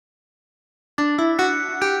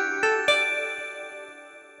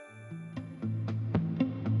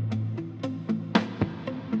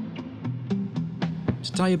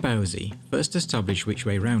tie a bowsie, first establish which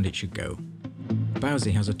way round it should go. A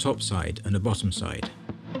bowsie has a top side and a bottom side,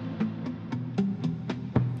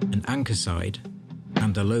 an anchor side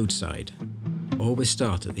and a load side. Always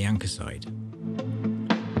start at the anchor side.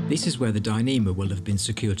 This is where the dyneema will have been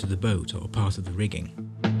secured to the boat or part of the rigging.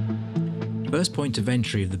 First point of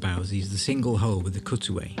entry of the bowsie is the single hole with the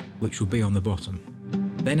cutaway, which will be on the bottom.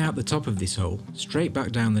 Then out the top of this hole, straight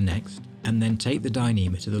back down the next, and then take the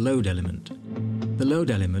dyneema to the load element. The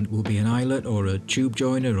load element will be an eyelet or a tube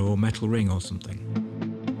joiner or metal ring or something.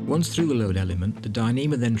 Once through the load element, the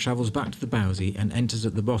dyneema then travels back to the bowsie and enters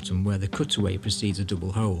at the bottom where the cutaway precedes a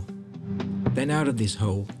double hole. Then out of this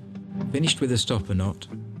hole, finished with a stopper knot,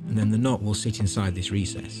 and then the knot will sit inside this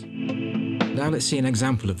recess. Now let's see an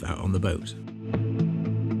example of that on the boat.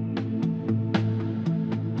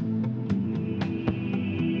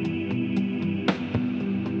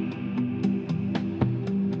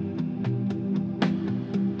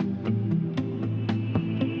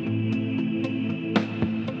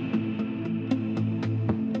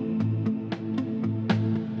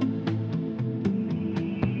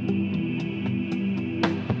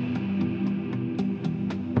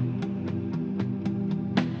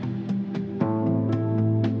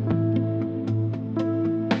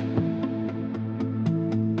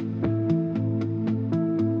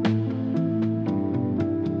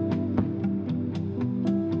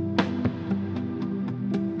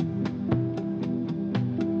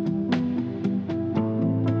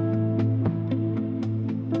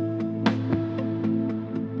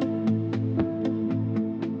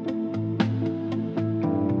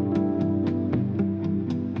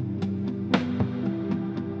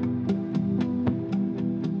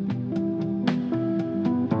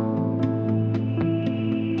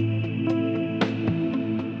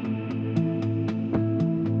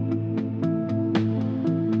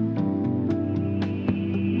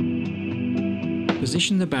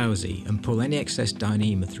 Position the bowsie and pull any excess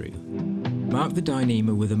dyneema through. Mark the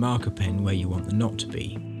dyneema with a marker pen where you want the knot to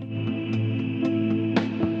be.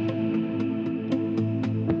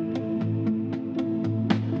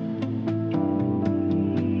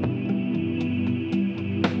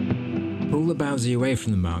 Pull the bowsie away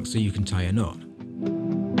from the mark so you can tie a knot.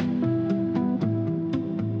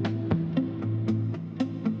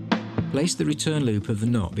 Place the return loop of the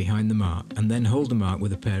knot behind the mark and then hold the mark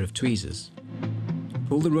with a pair of tweezers.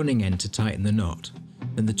 Pull the running end to tighten the knot,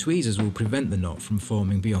 then the tweezers will prevent the knot from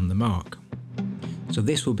forming beyond the mark. So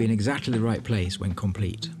this will be in exactly the right place when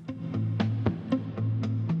complete.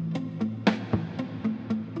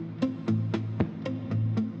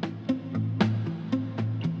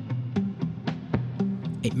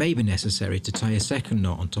 It may be necessary to tie a second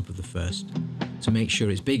knot on top of the first to make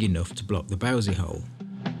sure it's big enough to block the bowsie hole,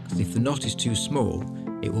 because if the knot is too small,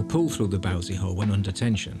 it will pull through the bowsie hole when under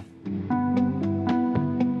tension.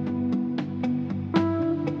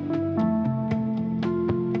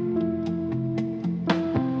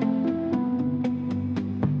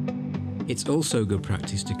 It's also good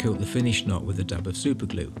practice to coat the finished knot with a dab of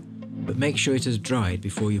superglue, but make sure it has dried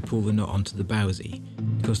before you pull the knot onto the bowsie,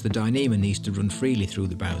 because the dyneema needs to run freely through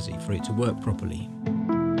the bowsie for it to work properly.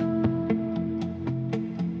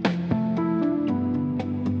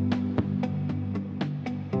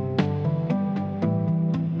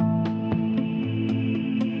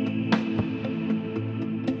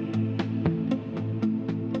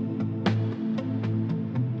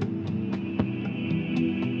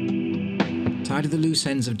 Tidy the loose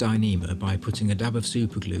ends of dyneema by putting a dab of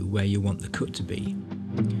superglue where you want the cut to be.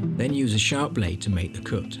 Then use a sharp blade to make the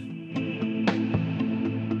cut.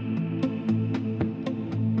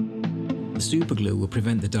 The superglue will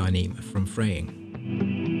prevent the dyneema from fraying.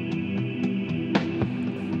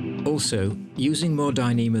 Also, using more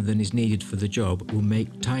dyneema than is needed for the job will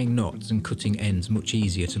make tying knots and cutting ends much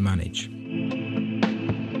easier to manage.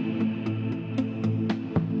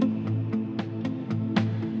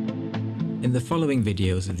 In the following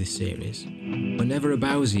videos of this series, whenever a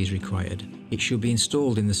bowsie is required, it should be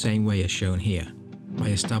installed in the same way as shown here, by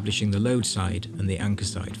establishing the load side and the anchor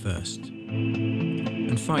side first.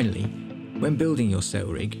 And finally, when building your sail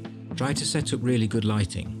rig, try to set up really good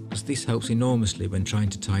lighting, as this helps enormously when trying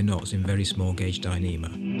to tie knots in very small gauge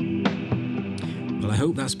dyneema. Well, I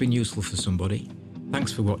hope that's been useful for somebody.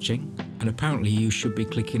 Thanks for watching, and apparently you should be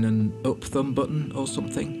clicking an up thumb button or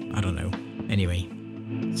something, I don't know. Anyway,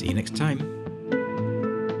 see you next time.